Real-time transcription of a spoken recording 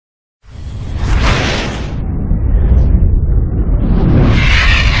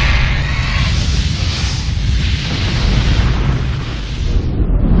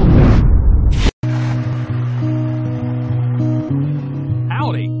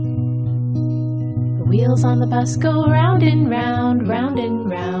wheels on the bus go round and round, round and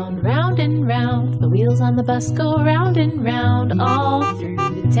round, round and round. The wheels on the bus go round and round all through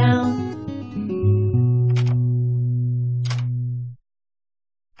the town.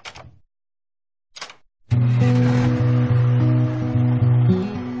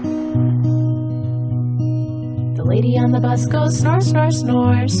 The lady on the bus goes snore, snore,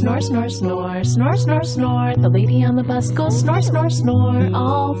 snore, snore, snore, snore, snore, snore, snore. The lady on the bus goes snore, snore, snore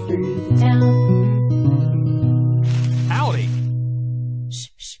all through the town. Howdy! Shh,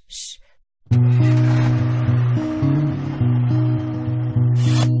 shh, shh.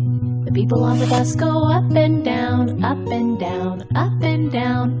 The people on the bus go up and down, up and down, up and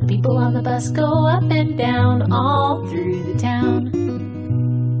down. The people on the bus go up and down all through the town.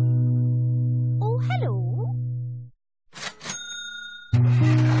 Oh, hello.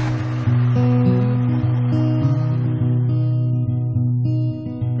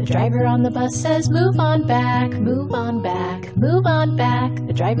 The driver on the bus says, move on back, move on back, move on back.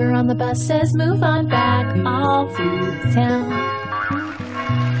 The driver on the bus says, move on back all through the town.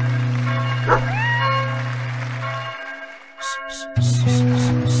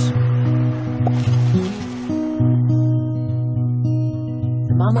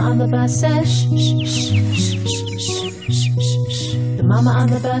 The mama on the bus says, shh, shh, shh, shh, shh, shh, shh, shh. The mama on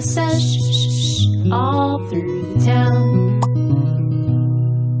the bus says, shh, shh, shh, all through the town.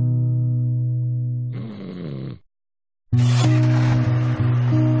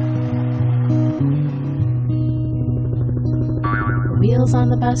 The wheels on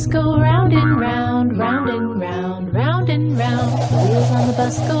the bus go round and round, round and round, round and round. The wheels on the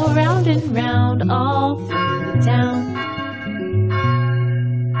bus go round and round all through the town.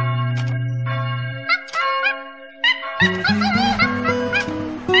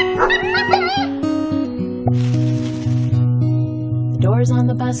 The doors on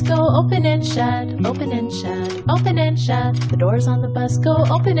the bus go open and shut, open and shut, open and shut. The doors on the bus go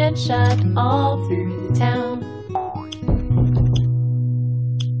open and shut all through the town.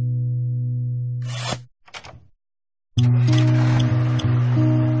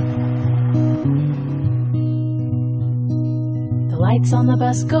 The lights on the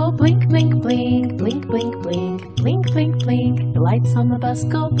bus go blink, blink, blink, blink, blink, blink, blink, blink, blink. The lights on the bus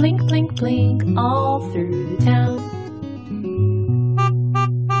go blink, blink, blink all through the town.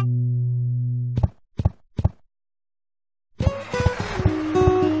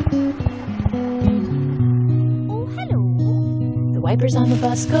 Oh, hello. The wipers on the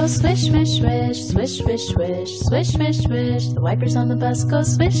bus go swish, swish, swish, swish, swish, swish, swish, swish, swish. The wipers on the bus go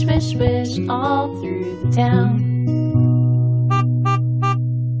swish, swish, swish all through the town.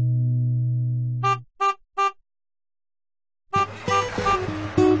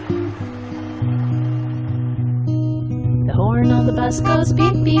 The horn on the bus goes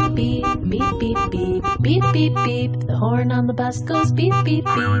beep, beep, beep, beep, beep, beep, beep, beep, beep. The horn on the bus goes beep, beep,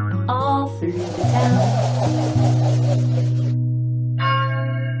 beep all through the town.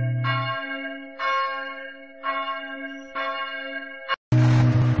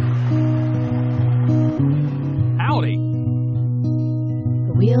 Howdy!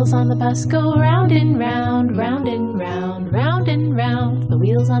 The wheels on the bus go round and round, round and round, round and round. The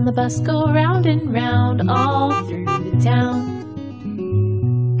wheels on the bus go round and round all through the town.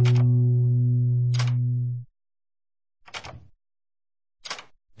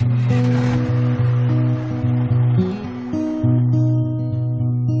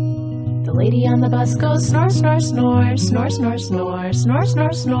 The lady on the bus goes snore, snore, snore, snore, snore, snore, snore,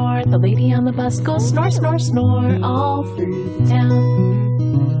 snore, snore. The lady on the bus goes snore, snore, snore all through the town.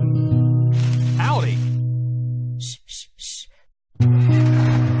 Howdy! Shh, shh, shh.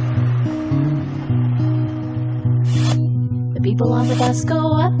 The people on the bus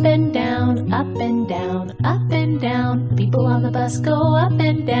go up and down, up and down, up and down. The people on the bus go up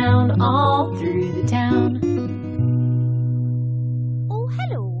and down all through the town. Oh,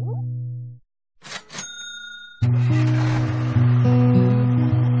 hello.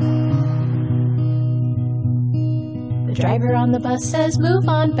 The driver on the bus says, move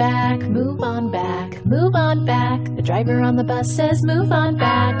on back, move on back, move on back. The driver on the bus says, move on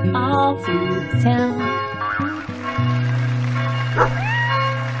back all through the town.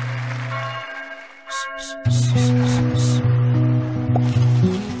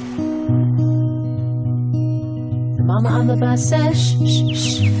 The mama on the bus says, shh, shh,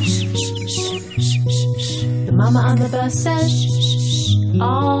 shh, shh, shh, shh, shh, shh, shh. The mama on the bus says, shh, shh, shh,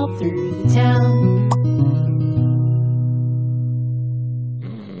 all through the town.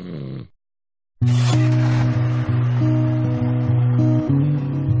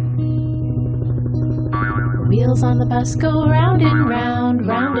 The wheels on the bus go round and round,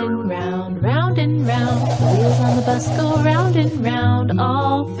 round and round, round and round. bus go round and round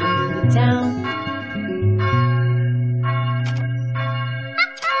all through the town.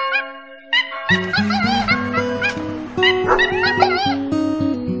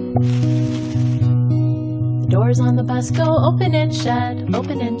 The doors on the bus go open and shut,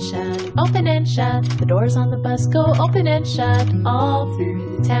 open and shut, open and shut. The doors on the bus go open and shut all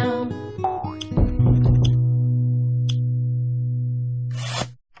through the town.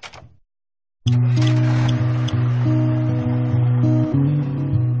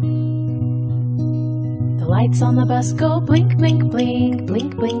 The lights on the bus go blink, blink, blink,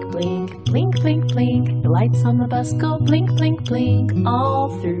 blink, blink, blink, blink, blink, blink. The lights on the bus go blink, blink, blink all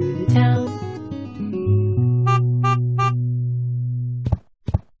through the town.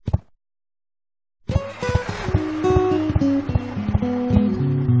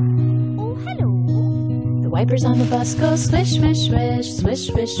 The wipers on the bus go swish, swish, swish, swish,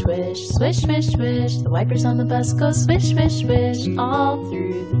 swish, swish, swish, swish, swish. The wipers on the bus go swish, swish, swish all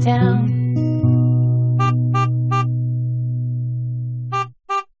through the town.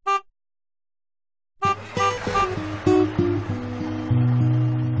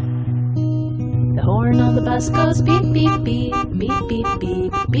 The horn on the bus goes beep, beep, beep, beep, beep,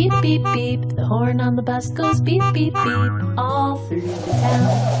 beep, beep, beep, beep. The horn on the bus goes beep, beep, beep all through the town.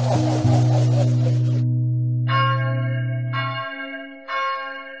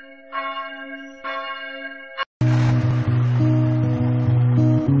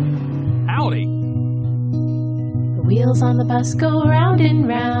 The wheels on the bus go round and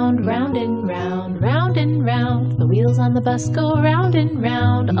round, round and round, round and round. The wheels on the bus go round and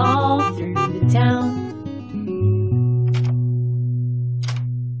round all through the town.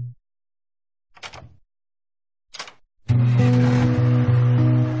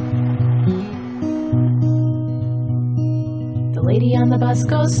 The lady on the bus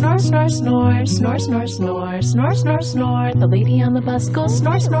goes snore, snore, snore, snore, snore, snore, snore, snore, snore. The lady on the bus goes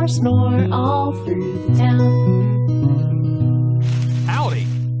snore, snore, snore all through the town. Howdy!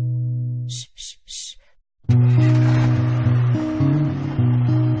 Shh, shh, shh.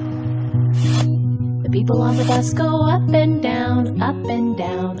 The people on the bus go up and down, up and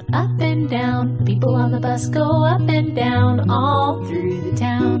down, up and down. The people on the bus go up and down all through the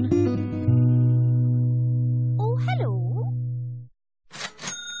town. Oh, hello.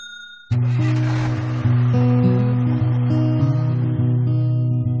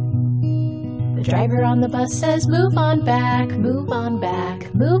 The driver on the bus says, move on back, move on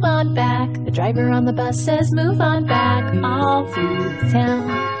back, move on back. The driver on the bus says, move on back all through the town.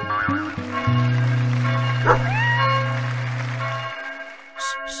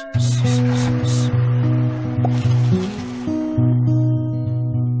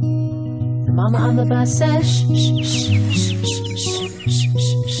 The mama on the bus says, shh, shh, shh, shh, shh, shh,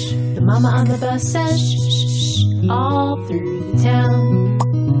 shh, shh. The mama on the bus says, shh, shh, shh, all through the town.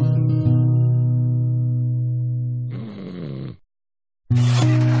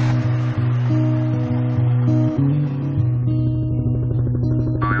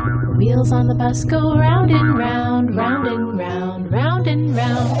 The wheels on the bus go round and round, round and round, round and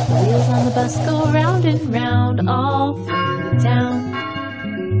round. The wheels on the bus go round and round all through the town.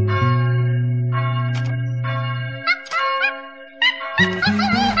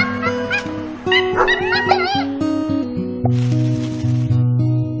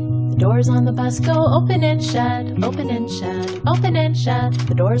 The doors on the bus go open and shut, open and shut, open and shut.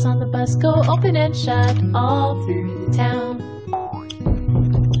 The doors on the bus go open and shut all through the town.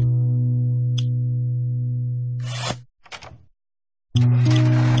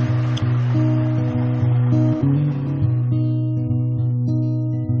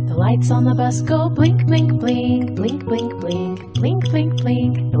 The lights on the bus go blink, blink, blink, blink, blink, blink, blink, blink,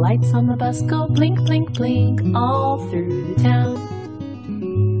 blink. The lights on the bus go blink, blink, blink all through the town.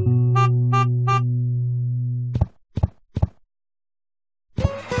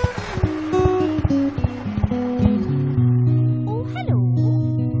 Oh, hello.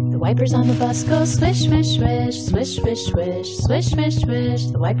 The wipers on the bus go swish, swish, swish, swish, swish, swish, swish, swish, swish.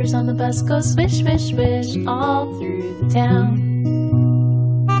 The wipers on the bus go swish, swish, swish all through the town.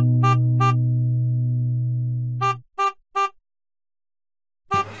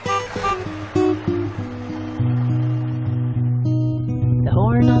 The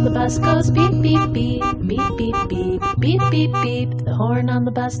horn on the bus goes beep, beep, beep, beep, beep, beep, beep, beep, beep. The horn on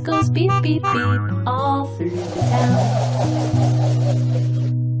the bus goes beep, beep, beep all through the town.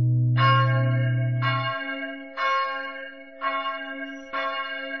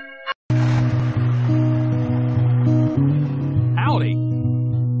 Howdy!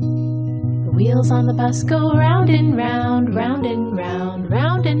 The wheels wheels on the bus go round and round, round and round,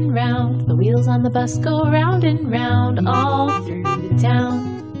 round and round. The wheels on the bus go round and round all through the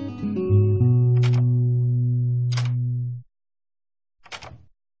town.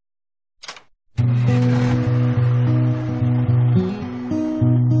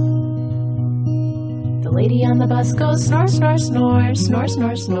 The lady on the bus goes snore, snore, snore, snore,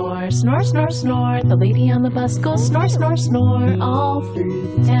 snore, snore, snore, snore, snore. The lady on the bus goes snore, snore, snore all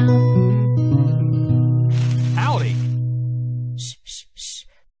through the town. Howdy! Shh, shh, shh.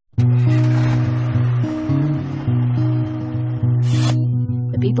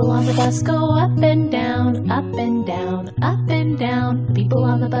 The people on the bus go up and down, up and down, up and down. The people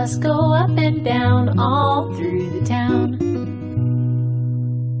on the bus go up and down all through the town.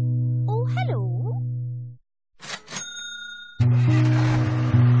 Oh, hello.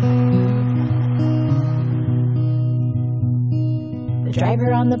 The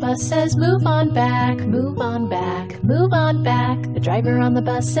driver on the bus says, move on back, move on back, move on back. The driver on the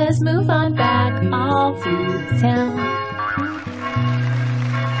bus says, move on back all through the town.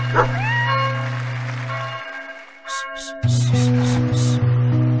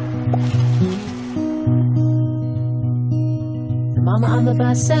 The mama on the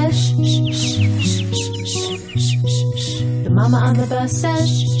bus says, shh, shh, shh, shh, shh, shh, shh, shh. The mama on the bus says,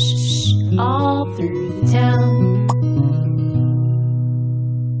 shh, shh, shh, all through the town.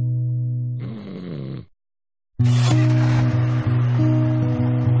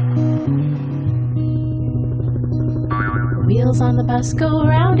 The wheels on the bus go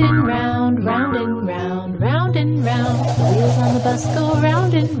round and round, round and round, round and round. The wheels on the bus go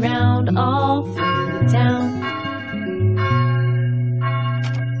round and round all through the town.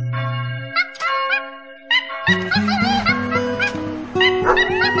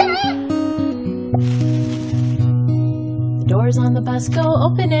 The doors on the bus go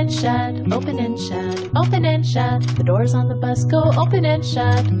open and shut, open and shut, open and shut. The doors on the bus go open and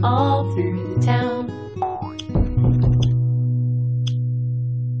shut all through the town.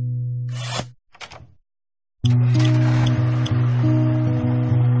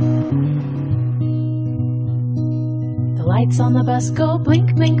 The lights on the bus go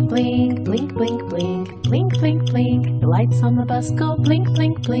blink, blink, blink, blink, blink, blink, blink, blink, blink. The lights on the bus go blink,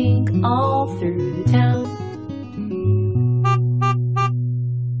 blink, blink all through the town.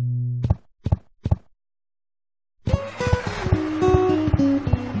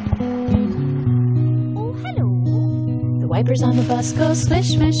 Oh, hello. The wipers on the bus go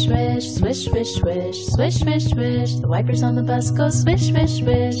swish, swish, swish, swish, swish, swish, swish, swish, swish. The wipers on the bus go swish, swish,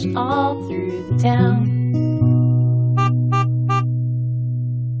 swish all through the town.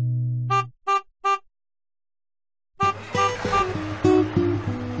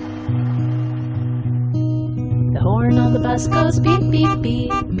 The horn on the bus goes beep, beep,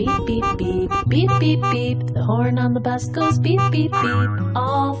 beep, beep, beep, beep, beep, beep, beep. The horn on the bus goes beep, beep, beep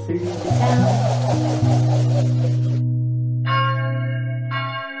all through the town.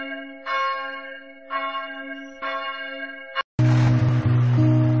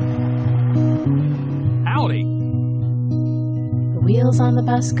 Howdy! The wheels on the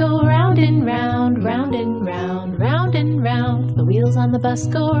bus go round and round, round and round, round and round. The wheels on the bus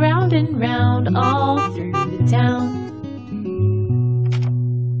go round and round all through the town.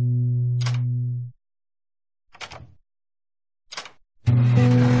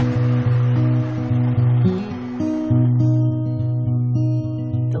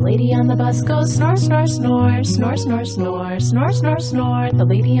 The lady on the bus goes snore, snore, snore, snore, snore, snore, snore, snore, snore. The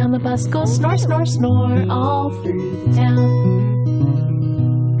lady on the bus goes snore, snore, snore all through the town.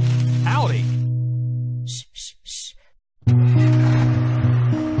 Howdy! Shh, shh, shh.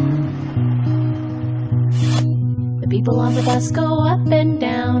 The people on the bus go up and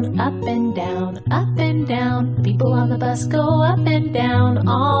down, up and down, up and down. The people on the bus go up and down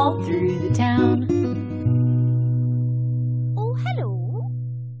all through the town. Oh, hello.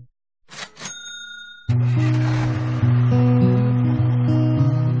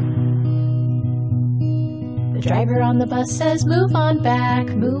 The driver on the bus says, move on back,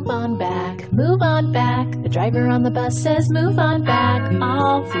 move on back, move on back. The driver on the bus says, move on back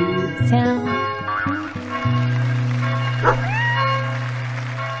all through the town.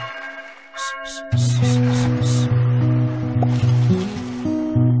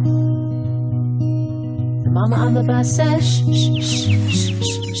 The mama on the bus says, shh, shh, shh, shh,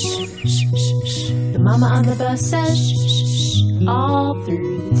 shh, shh, shh, shh. The mama on the bus says, shh, shh, shh, all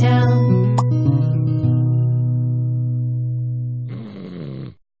through the town.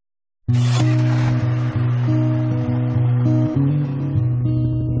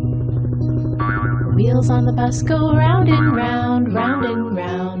 wheels on the bus go round and round, round and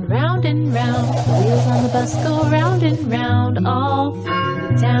round, round and round. The wheels on the bus go round and round all through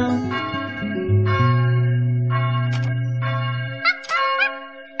the town.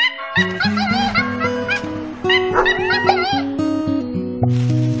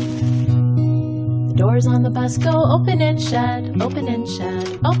 The doors on the bus go open and shut, open and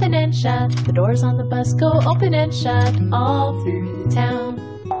shut, open and shut. The doors on the bus go open and shut all through the town.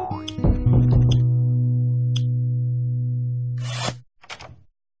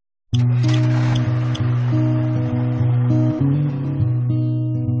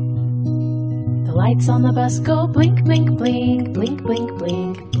 The lights on the bus go blink, blink, blink, blink, blink,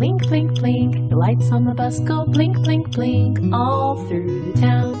 blink, blink, blink, blink. The lights on the bus go blink, blink, blink all through the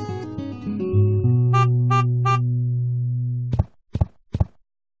town.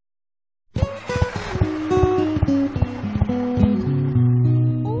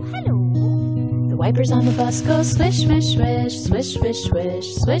 Wipers on the bus go swish, swish, swish, swish, swish,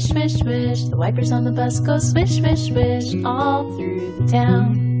 swish, swish, swish, swish. The wipers on the bus go swish, swish, swish all through the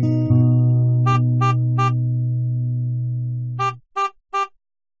town.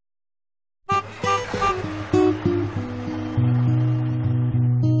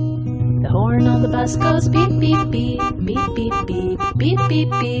 The horn on the bus goes beep, beep, beep, beep, beep, beep, beep,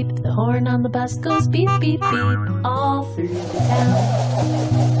 beep, beep. The horn on the bus goes beep, beep, beep all through the town.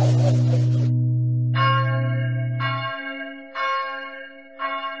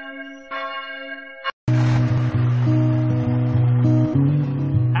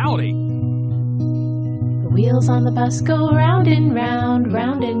 The wheels on the bus go round and round,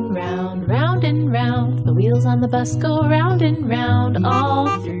 round and round, round and round. The wheels on the bus go round and round all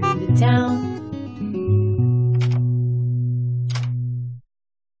through the town.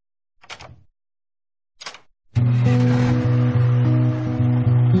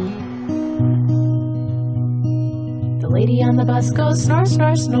 The lady on the bus goes snore,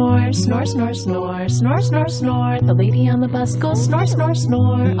 snore, snore, snore, snore, snore, snore, snore, snore. The lady on the bus goes snore, snore,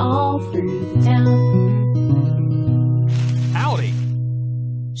 snore all through the town. Howdy!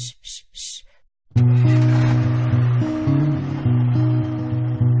 Shh, shh, shh.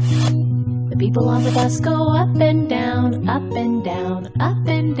 The people on the bus go up and down, up and down, up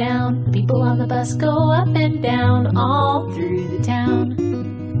and down. The people on the bus go up and down all through the town.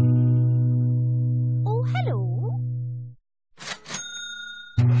 Oh, hello.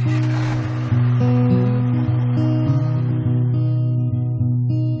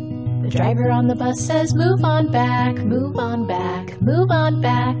 The driver on the bus says, move on back, move on back, move on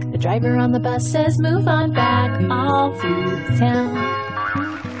back. The driver on the bus says, move on back all through the town.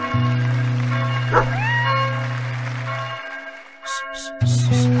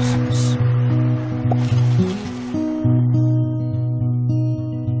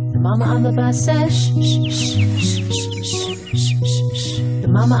 The mama on the bus says, shh, shh, shh, shh, shh, shh, shh, shh. The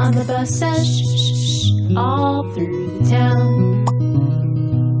mama on the bus says, shh, shh, shh, all through the town.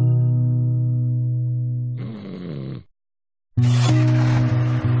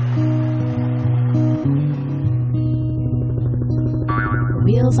 The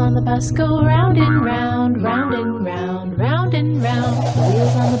wheels on the bus go round and round, round and round, round and round. The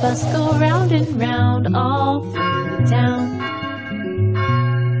wheels on the bus go round and round all through the town.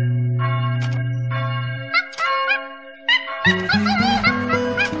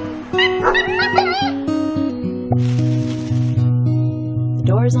 The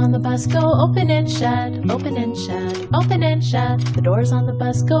doors on the bus go open and shut, open and shut, open and shut. The doors on the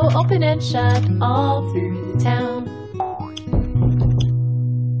bus go open and shut all through the town.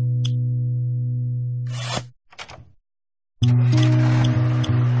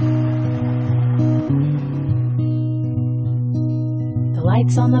 The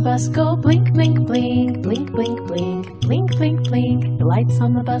lights on the bus go blink, blink, blink, blink, blink, blink, blink, blink, blink. The lights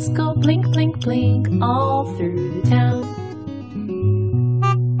on the bus go blink, blink, blink all through the town.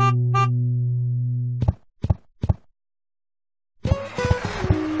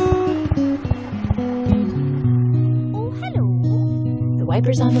 Oh, hello. The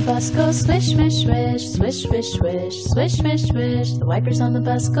wipers on the bus go swish, swish, swish, swish, swish, swish, swish, swish, swish. The wipers on the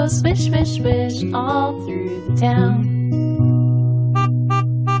bus go swish, swish, swish all through the town.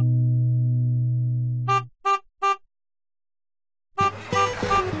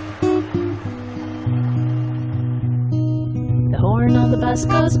 The horn on the bus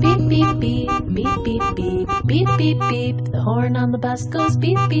goes beep, beep, beep, beep, beep, beep, beep, beep, beep. The horn on the bus goes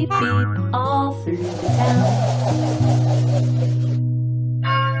beep, beep, beep all through the town.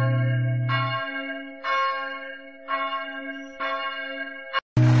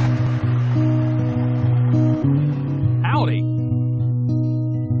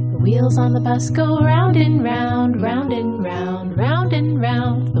 wheels on the bus go round and round, round and round, round and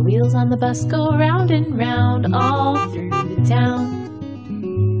round. The wheels on the bus go round and round all through the town.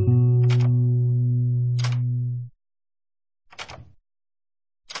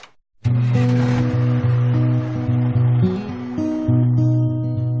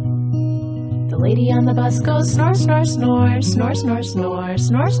 The lady on the bus goes snore, snore, snore, snore, snore, snore,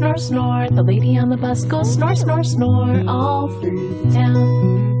 snore, snore, snore. The lady on the bus goes snore, snore, snore all through the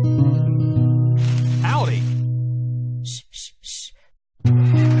town. Howdy! Shh, shh, shh.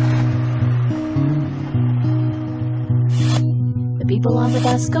 The people on the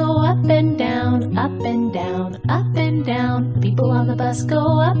bus go up and down, up and down, up and down. The people on the bus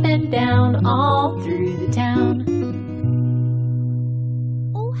go up and down all through the town.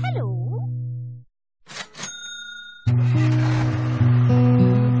 Oh, hello.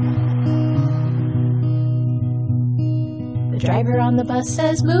 The driver on the bus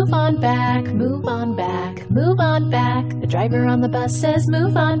says, move on back, move on back, move on back. The driver on the bus says,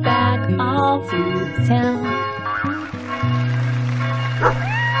 move on back all through the town.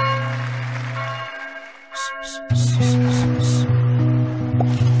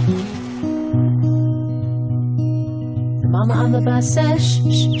 The mama on the bus says, shh,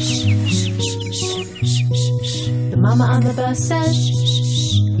 shh, shh, shh, shh, shh, shh, shh. The mama on the bus says, shh, shh,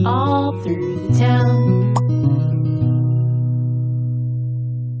 shh, all through the town.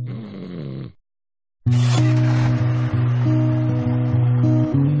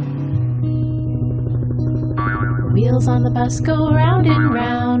 The wheels on the bus go round and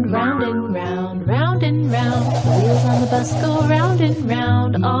round, round and round, round and round. The wheels on the bus go round and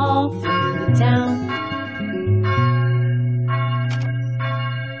round all through the town.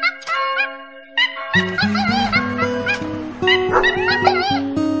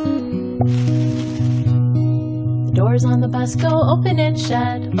 The doors on the bus go open and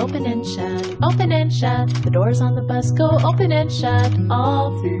shut, open and shut, open and shut. The doors on the bus go open and shut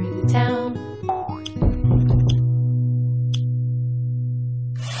all through the town.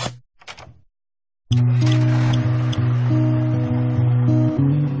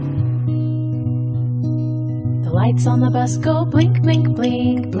 The lights on the bus go blink, blink,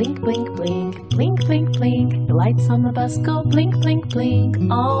 blink, blink, blink, blink, blink, blink, blink. The lights on the bus go blink, blink, blink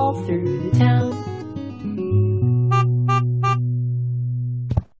all through the town.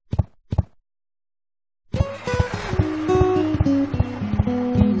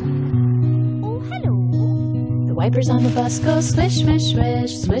 Oh, hello. The wipers on the bus go swish, swish,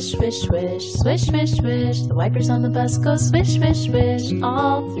 swish, swish, swish, swish, swish, swish, swish. The wipers on the bus go swish, swish, swish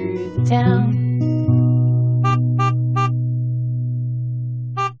all through the town.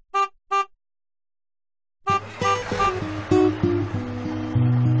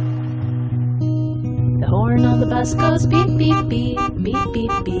 The horn on the bus goes beep, beep, beep, beep,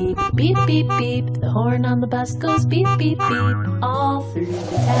 beep, beep, beep, beep, beep. The horn on the bus goes beep, beep, beep all through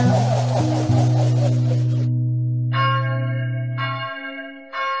the town.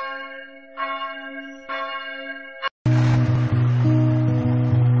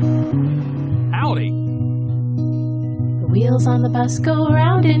 Howdy! The wheels on the bus go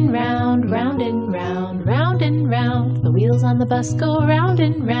round and round, round and round, round and round. The wheels on the bus go round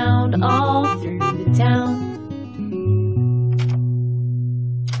and round all through the town.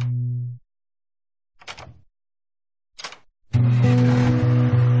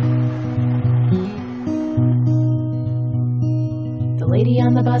 The lady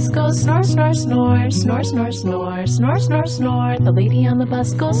on the bus goes snore, snore, snore, snore, snore, snore, snore, snore, snore. The lady on the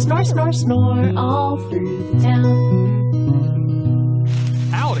bus goes snore, snore, snore all through the town.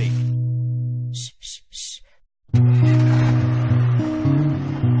 Howdy! Shh, shh, shh.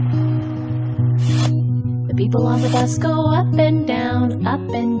 The people on the bus go up and down, up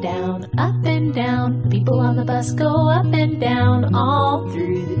and down, up and down. The people on the bus go up and down all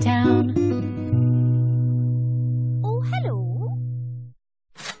through the town. Oh, hello.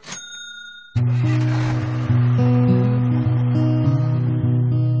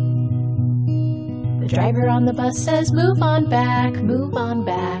 The driver on the bus says, move on back, move on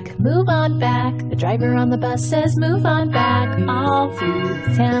back, move on back. The driver on the bus says, move on back all through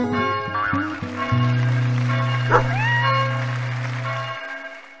the town.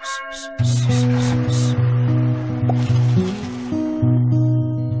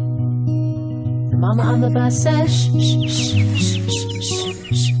 The mama on the bus says, shh, shh, shh, shh, shh,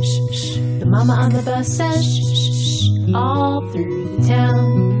 shh, shh, shh. The mama on the bus says, shh, shh, shh, all through the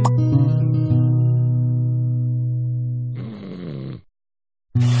town.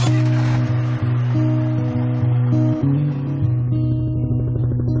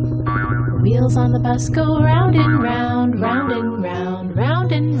 wheels on the bus go round and round, round and round,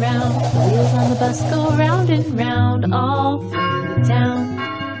 round and round. The wheels on the bus go round and round all through the town.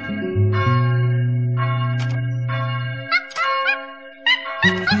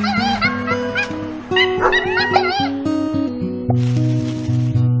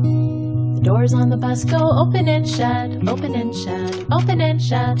 The doors on the bus go open and shut, open and shut, open and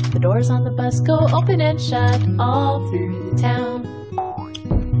shut. The doors on the bus go open and shut all through the town.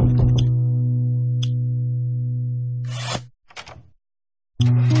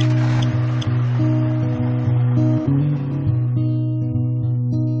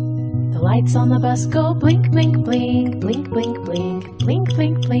 The lights on the bus go blink, blink, blink, blink, blink, blink, blink,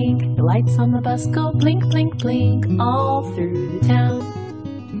 blink, blink. The lights on the bus go blink, blink, blink all through the town.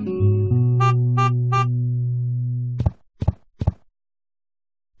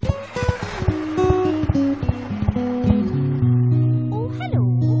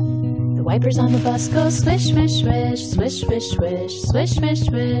 The wipers on the bus go swish, swish, swish, swish, swish, swish, swish, swish,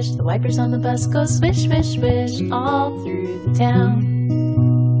 swish. The wipers on the bus go swish, swish, swish all through the town.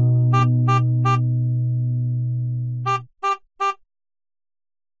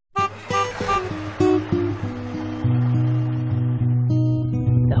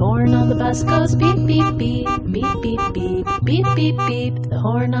 The horn on the bus goes beep, beep, beep, beep, beep, beep, beep, beep, beep. The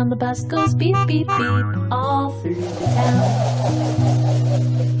horn on the bus goes beep, beep, beep all through the town.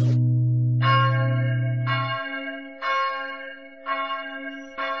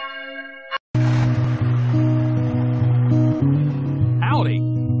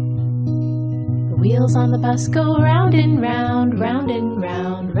 The wheels on the bus go round and round, round and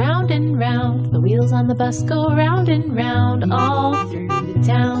round, round and round. The wheels on the bus go round and round all through the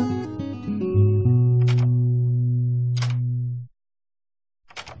town.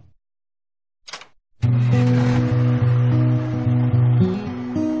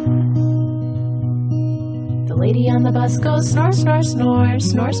 The lady on the bus goes snore, snore, snore,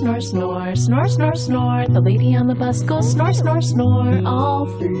 snore, snore, snore, snore, snore, snore. The lady on the bus goes snore, snore, snore all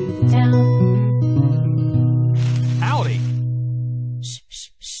through the town. Howdy! Shh, shh,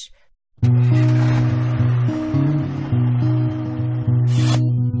 shh.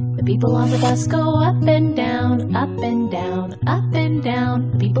 The people on the bus go up and down, up and down, up and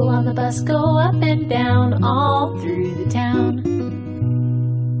down. The people on the bus go up and down all through the town.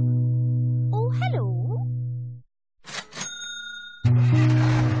 Oh, hello.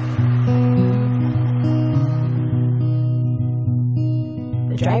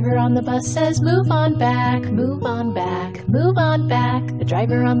 The driver on the bus says, move on back, move on back, move on back. The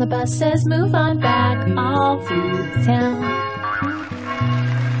driver on the bus says, move on back all through the town.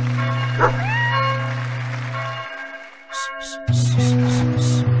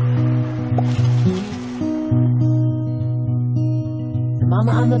 The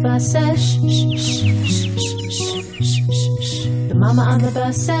mama on the bus says, shh, shh, shh, shh, shh, shh, shh, shh. The mama on the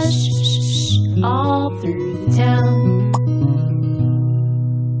bus says, shh, shh, shh, all through the town.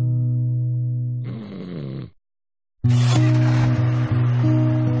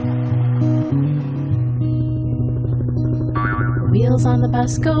 The wheels on the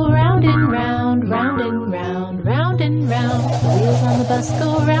bus go round and round, round and round, round and round. The wheels on the bus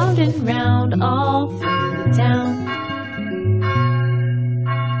go round and round all through the town.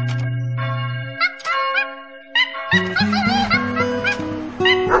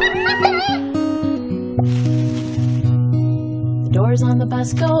 The doors on the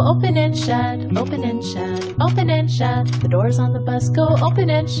bus go open and shut, open and shut, open and shut. The doors on the bus go open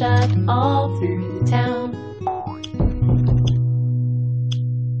and shut all through the town.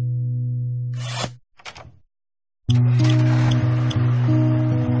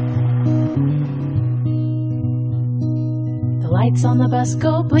 The lights on the bus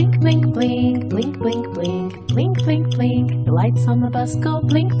go blink, blink, blink, blink, blink, blink, blink, blink, blink. The lights on the bus go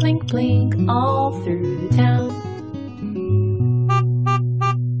blink, blink, blink all through the town.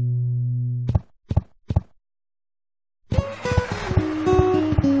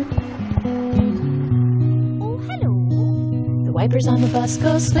 Oh, hello. The wipers on the bus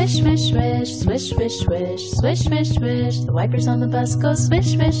go swish, swish, swish, swish, swish, swish, swish, swish, swish. The wipers on the bus go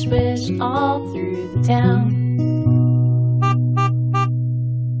swish, swish, swish all through the town.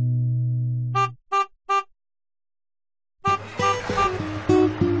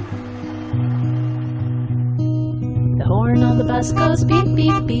 The horn on the bus goes beep,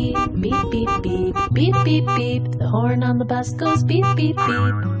 beep, beep, beep, beep, beep, beep, beep, beep. The horn on the bus goes beep, beep,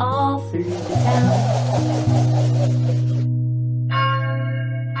 beep all through the town.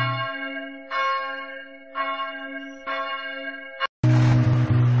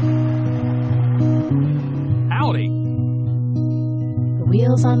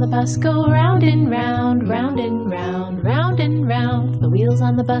 wheels on the bus go round and round, round and round, round and round. The wheels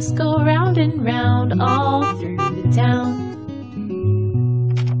on the bus go round and round all through the town.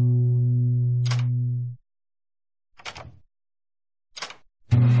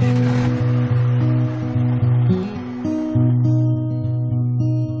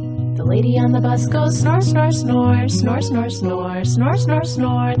 The lady on the bus goes snore, snore, snore, snore, snore, snore, snore, snore,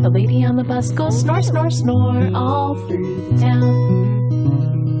 snore. The lady on the bus goes snore, snore, snore all through the town.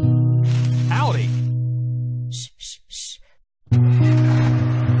 Howdy. Shh, shh, shh.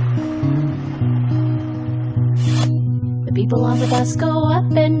 The people on the bus go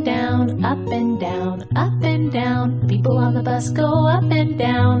up and down, up and down, up and down. The people on the bus go up and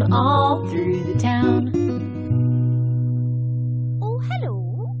down all through the town. Oh, hello.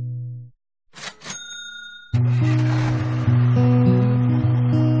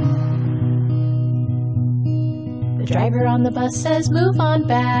 The driver on the bus says, move on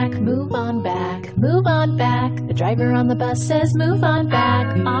back, move on back, move on back. The driver on the bus says, move on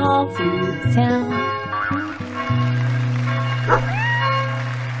back all through the town.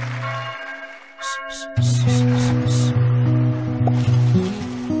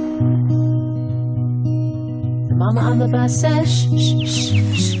 The mama on the bus says, shh, shh, shh,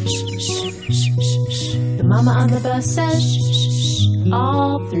 shh, shh, shh, shh, shh. The mama on the bus says, shh, shh, shh,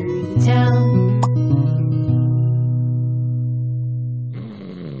 all through the town.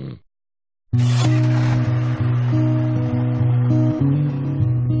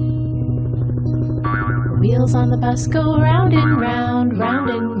 The wheels on the bus go round and round, round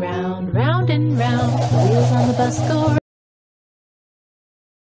and round, round and round. The wheels on the bus go round.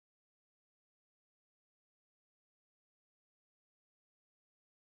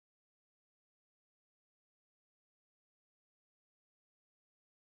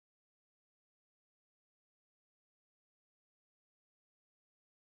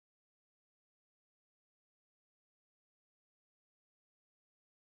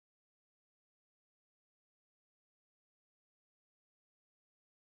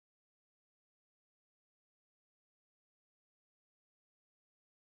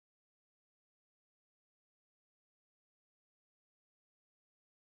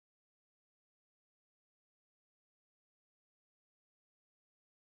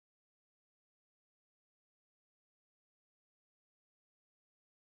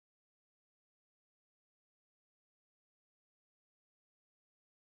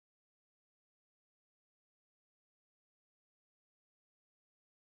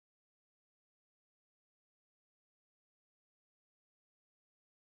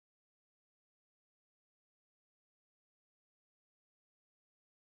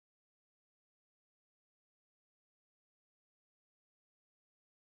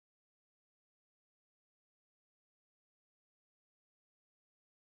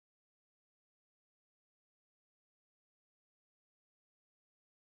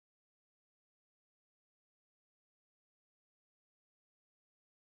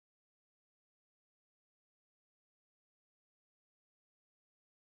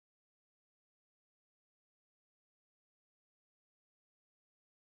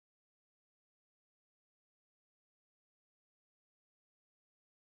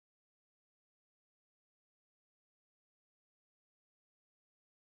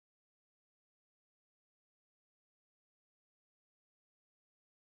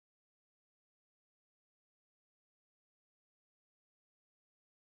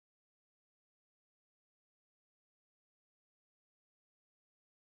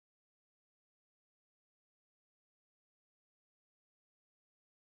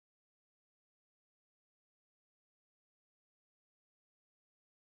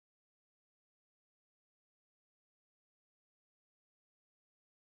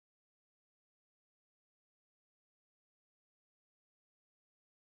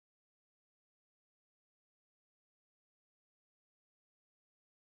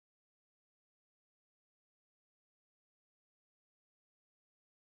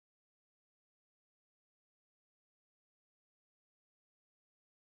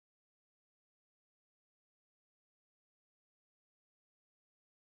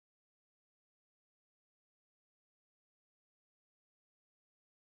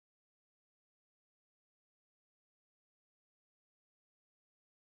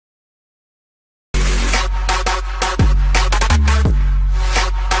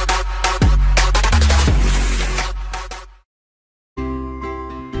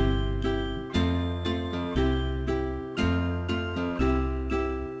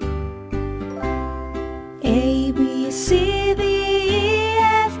 A, B, C, D, E,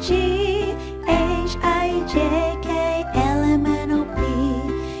 F, G, H, I, J, K, L, M, N, O, P,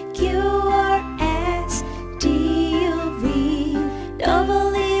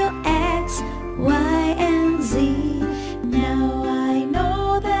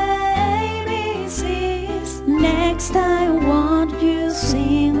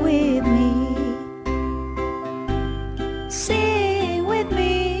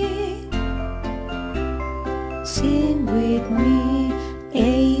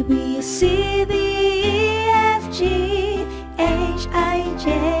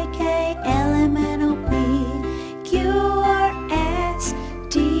 J, K, L, M, N, O, P, Q, R, S,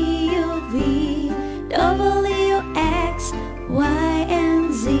 T, U, V, W, X, Y,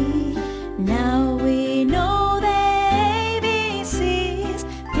 and Z. Now we know the ABCs.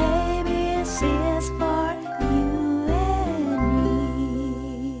 ABCs for you and me.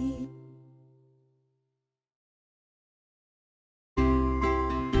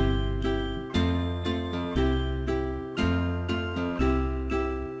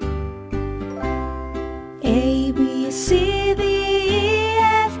 A, B, C, D, E,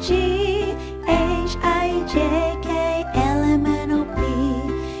 F, G, H, I, J, K, L, M, N, O, P,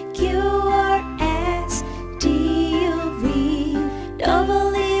 Q, R, S, T, U, V,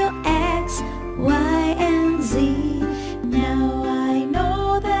 W, X, Y, and Z. Now I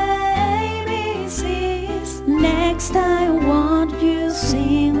know the ABCs. Next I want you to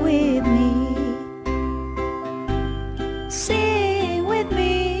sing with me. Sing with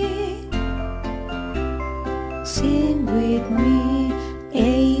me. Sing with me.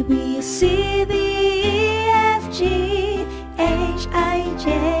 A, B, C, D, E, F, G, H, I,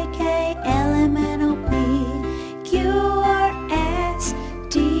 J, K, L, M, N, O, P, Q, R, S,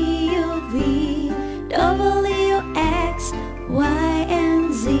 T, U, V, W, X, Y,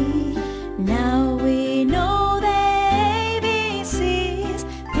 and Z. Now we know the ABCs.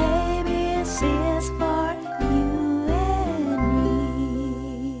 ABCs for you and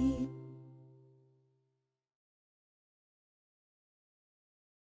me.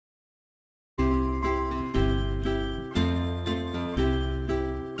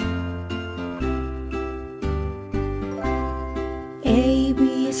 A,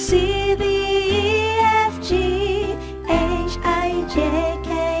 B, C, D, E, F, G, H, I, J,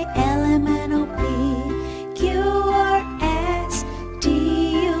 K, L, M, N, O, P, Q, R, S,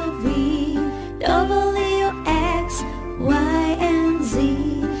 T, U, V, W, X, Y, and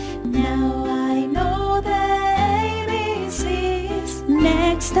Z. Now I know the ABCs.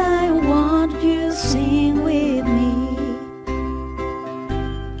 Next I want you to sing with me.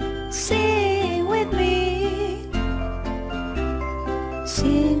 Sing with me.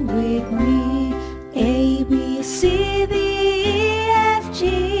 Sing with me. A, B, C, D, E, F,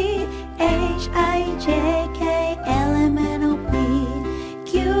 G, H, I, J, K, L, M, N, O, P,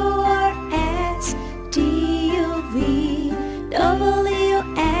 Q, R, S, T, U, V, W,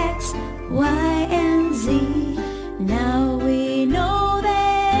 X, Y, and Z. Now we know the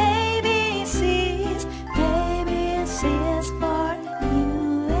ABCs. ABCs for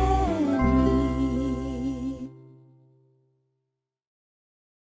you and me.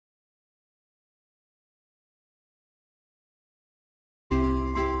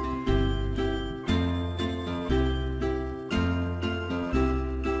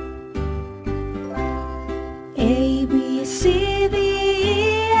 A, B, C, D,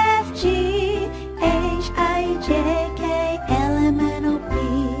 E, F, G, H, I, J, K, L, M, N, O, P,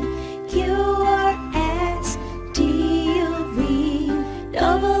 Q, R, S, T, U, V,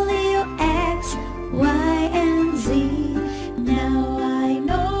 W, X, Y, and Z. Now I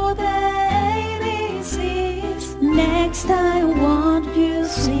know the ABCs. Next I want you to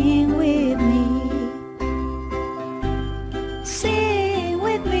sing with me. Sing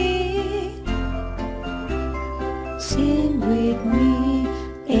with me. Sing with me.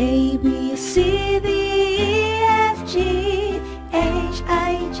 A, B, C, D, E, F, G, H,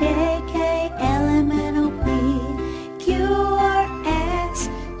 I, J, K, L, M, N, O, P, Q, R, S,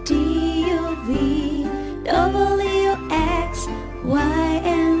 T, U, V, W, X, Y,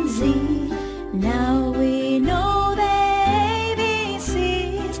 and Z. Now we know the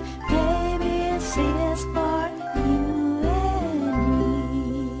ABCs. ABCs for you and me.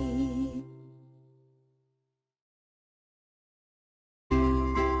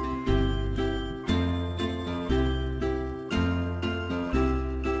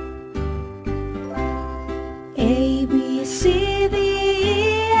 A, B, C,